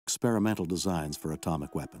experimental designs for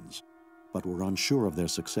atomic weapons, but were unsure of their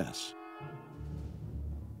success.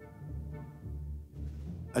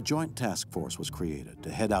 A joint task force was created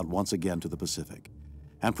to head out once again to the Pacific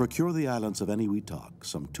and procure the islands of Eniwetok,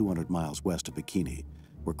 some 200 miles west of Bikini,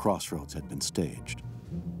 where crossroads had been staged.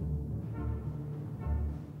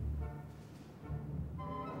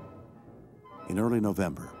 In early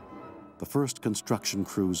November, the first construction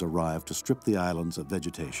crews arrived to strip the islands of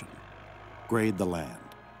vegetation, grade the land,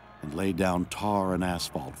 and lay down tar and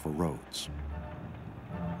asphalt for roads.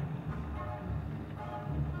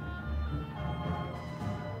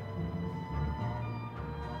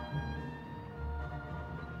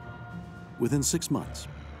 Within 6 months,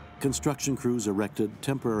 construction crews erected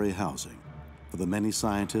temporary housing for the many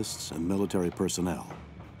scientists and military personnel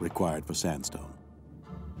required for Sandstone.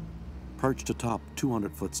 Perched atop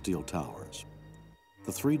 200-foot steel towers,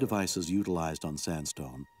 the 3 devices utilized on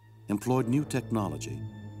Sandstone employed new technology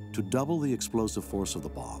to double the explosive force of the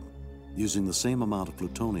bomb, using the same amount of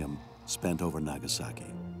plutonium spent over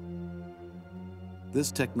Nagasaki.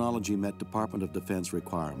 This technology met Department of Defense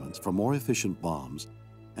requirements for more efficient bombs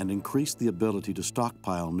and increased the ability to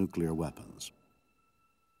stockpile nuclear weapons.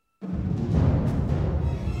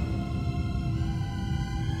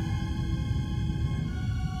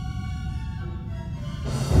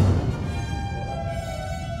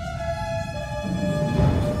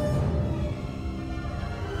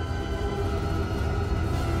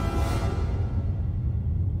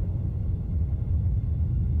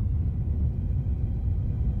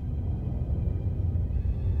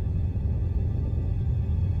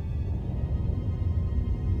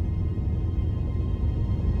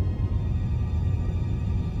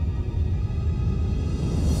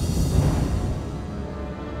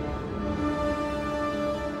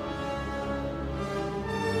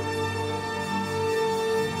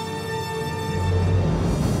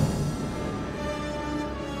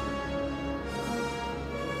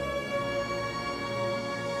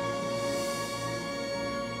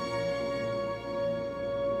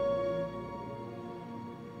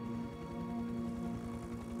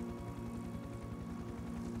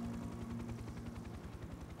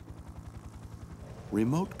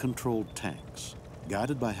 Remote-controlled tanks,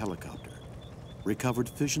 guided by helicopter, recovered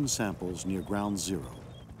fission samples near ground zero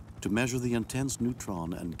to measure the intense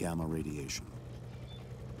neutron and gamma radiation.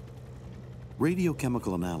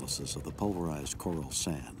 Radiochemical analysis of the pulverized coral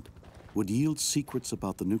sand would yield secrets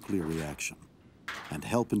about the nuclear reaction and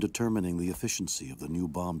help in determining the efficiency of the new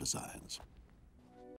bomb designs.